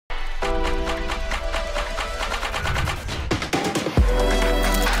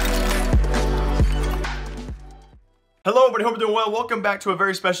Hello everybody, hope you're doing well. Welcome back to a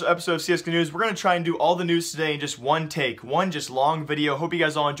very special episode of CSGO News. We're going to try and do all the news today in just one take. One just long video. Hope you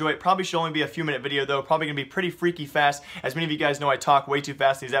guys all enjoy it. Probably should only be a few minute video though. Probably going to be pretty freaky fast. As many of you guys know, I talk way too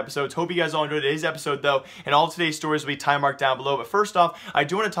fast in these episodes. Hope you guys all enjoyed today's episode though. And all of today's stories will be time marked down below. But first off, I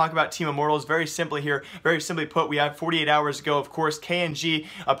do want to talk about Team Immortals. Very simply here, very simply put, we have 48 hours to go. Of course, KNG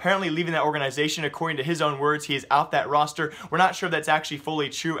apparently leaving that organization. According to his own words, he is out that roster. We're not sure if that's actually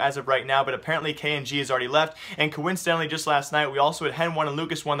fully true as of right now, but apparently KNG has already left. And coincidentally, just last night, we also had Hen1 and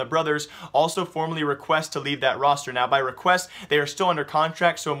Lucas1, the brothers, also formally request to leave that roster. Now, by request, they are still under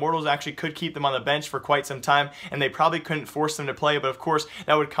contract, so Immortals actually could keep them on the bench for quite some time, and they probably couldn't force them to play, but of course,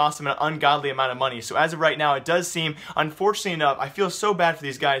 that would cost them an ungodly amount of money. So as of right now, it does seem, unfortunately enough, I feel so bad for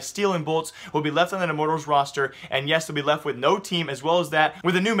these guys. Steel and Bolts will be left on that Immortals roster, and yes, they'll be left with no team, as well as that,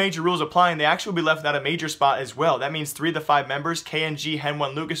 with the new major rules applying, they actually will be left without a major spot as well. That means 3 of the 5 members, KNG,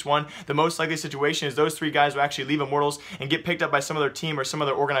 Hen1, Lucas1, the most likely situation is those 3 guys will actually leave Immortals and get picked up by some other team or some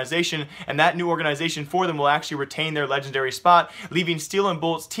other organization, and that new organization for them will actually retain their legendary spot, leaving Steel and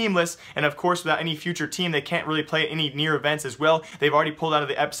Bolts teamless, and of course without any future team. They can't really play any near events as well. They've already pulled out of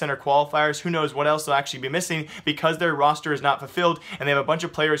the Epsilon qualifiers. Who knows what else they'll actually be missing because their roster is not fulfilled, and they have a bunch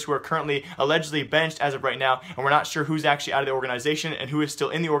of players who are currently allegedly benched as of right now, and we're not sure who's actually out of the organization and who is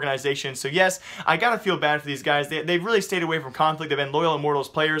still in the organization. So yes, I gotta feel bad for these guys. They've really stayed away from conflict. They've been loyal Immortals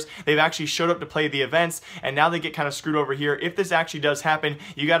players. They've actually showed up to play the events, and now they get kind of screwed over here. If this actually does happen,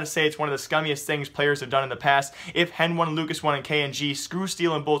 you got to say it's one of the scummiest things players have done in the past. If Hen1, Lucas1, and KNG screw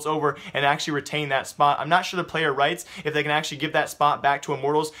Steel and Bolts over and actually retain that spot, I'm not sure the player rights if they can actually give that spot back to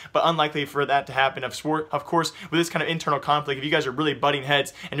Immortals, but unlikely for that to happen. Of course, with this kind of internal conflict, if you guys are really butting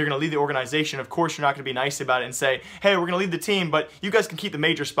heads and you're going to leave the organization, of course you're not going to be nice about it and say, hey, we're going to leave the team, but you guys can keep the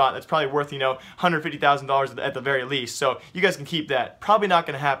major spot. That's probably worth, $150,000 at the very least. So you guys can keep that. Probably not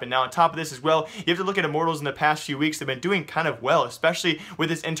going to happen. Now, on top of this as well, you have to look at Immortals in the past few weeks. They've been doing kind of well, especially with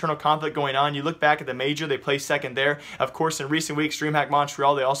this internal conflict going on. You look back at the major, they placed second there. Of course, in recent weeks, DreamHack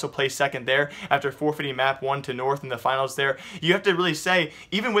Montreal, they also placed second there after forfeiting map 1 to North in the finals there. You have to really say,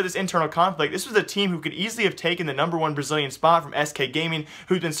 even with this internal conflict, this was a team who could easily have taken the #1 Brazilian spot from SK Gaming,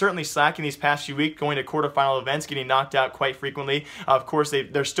 who's been certainly slacking these past few weeks, going to quarterfinal events, getting knocked out quite frequently. Of course,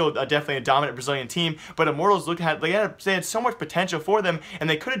 they're still definitely a dominant Brazilian team, but Immortals they had so much potential for them, and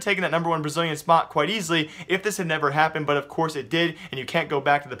they could have taken that #1 Brazilian spot quite easily if this had never happened, but of course it did, and you can't go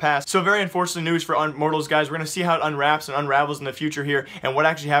back to the past. So very unfortunate news for Immortals, guys. We're going to see how it unwraps and unravels in the future here, and what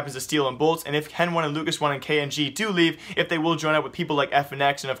actually happens to Steel and Bolts, and if Hen1 and Lucas1 and KNG do leave, if they will join up with people like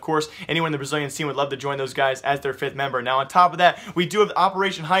FNX, and of course anyone in the Brazilian scene would love to join those guys as their 5th member. Now on top of that, we do have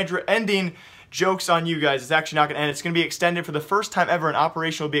Operation Hydra ending. Joke's on you guys, it's actually not going to end. It's going to be extended for the first time ever. An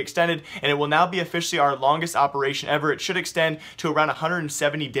operation will be extended, and it will now be officially our longest operation ever. It should extend to around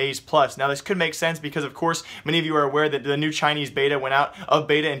 170 days plus. Now this could make sense because of course many of you are aware that the new Chinese beta went out of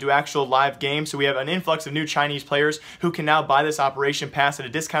beta into actual live games, so we have an influx of new Chinese players who can now buy this operation pass at a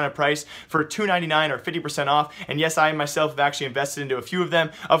discounted price for $2.99 or 50% off, and yes, I myself have actually invested into a few of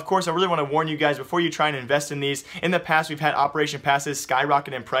them. Of course, I really want to warn you guys before you try and invest in these. In the past, we've had operation passes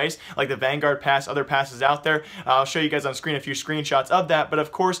skyrocket in price, like the Vanguard pass, other passes out there. I'll show you guys on screen a few screenshots of that, but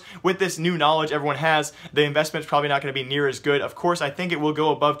of course with this new knowledge everyone has, the investment's probably not going to be near as good. Of course, I think it will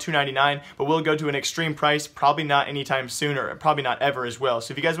go above $2.99, but will go to an extreme price, probably not anytime soon, or probably not ever as well.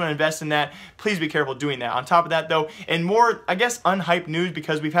 So if you guys want to invest in that, please be careful doing that. On top of that though, and more, I guess, unhyped news,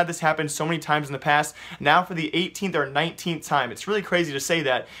 because we've had this happen so many times in the past, now for the 18th or 19th time, it's really crazy to say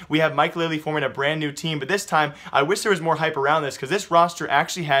that, we have Maikelele forming a brand new team, but this time, I wish there was more hype around this, because this roster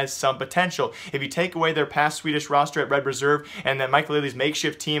actually has some potential. If you take away their past Swedish roster at Red Reserve and then Maikelele's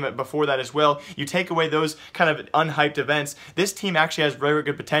makeshift team before that as well, you take away those kind of unhyped events, this team actually has very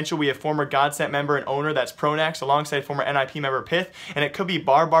good potential. We have former Godsent member and owner, that's Pronax, alongside former NIP member Pith, and it could be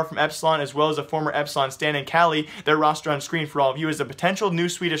BarBarr from Epsilon, as well as a former Epsilon Stan and Cali. Their roster on screen for all of you is a potential new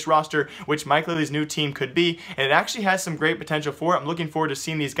Swedish roster, which Maikelele's new team could be, and it actually has some great potential for it. I'm looking forward to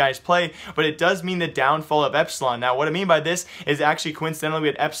seeing these guys play, but it does mean the downfall of Epsilon. Now, what I mean by this is actually coincidentally we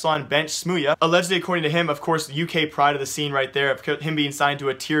had Epsilon bench Smooya, allegedly according to him, of course, the UK pride of the scene right there, of him being signed to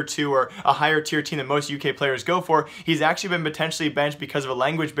a tier 2 or a higher tier team that most UK players go for. He's actually been potentially benched because of a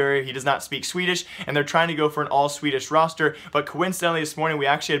language barrier. He does not speak Swedish, and they're trying to go for an all Swedish roster, but coincidentally this morning we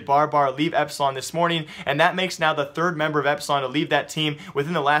actually had BarBarr leave Epsilon this morning, and that makes now the 3rd member of Epsilon to leave that team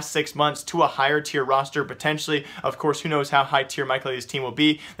within the last 6 months to a higher tier roster, potentially. Of course, who knows how high tier Maikelele's team will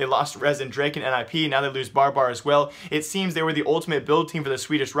be. They lost Rez and Drake and NIP, now they lose BarBarr as well. It seems they were the ultimate build team for the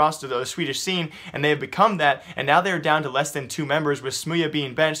Swedish roster, the Swedish prestigious scene, and they have become that, and now they're down to less than 2 members with Smooya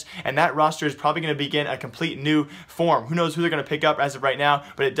being benched, and that roster is probably going to begin a complete new form. Who knows who they're going to pick up as of right now,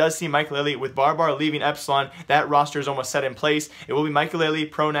 but it does seem Maikelele with BarBarr leaving Epsilon, that roster is almost set in place. It will be Maikelele,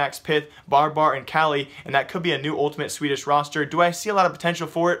 Pronax, Pith, BarBarr, and Kali, and that could be a new Ultimate Swedish roster. Do I see a lot of potential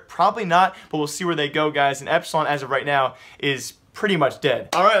for it? Probably not, but we'll see where they go, guys, and Epsilon as of right now is pretty much dead.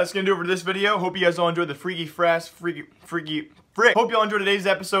 Alright, that's gonna do it for this video. Hope you guys all enjoyed the Hope you all enjoyed today's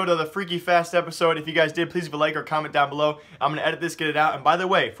episode of the Freaky Fast episode. If you guys did, please leave a like or comment down below. I'm gonna edit this, get it out. And by the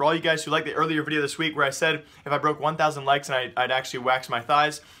way, for all you guys who liked the earlier video this week where I said if I broke 1,000 likes and I'd actually wax my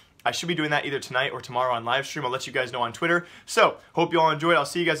thighs, I should be doing that either tonight or tomorrow on live stream. I'll let you guys know on Twitter. So, hope you all enjoyed. I'll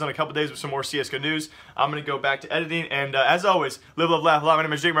see you guys in a couple days with some more CSGO news. I'm going to go back to editing. And as always, live, love, laugh, love. My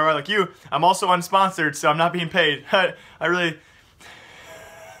name is Jake, my right like you. I'm also unsponsored, so I'm not being paid. I really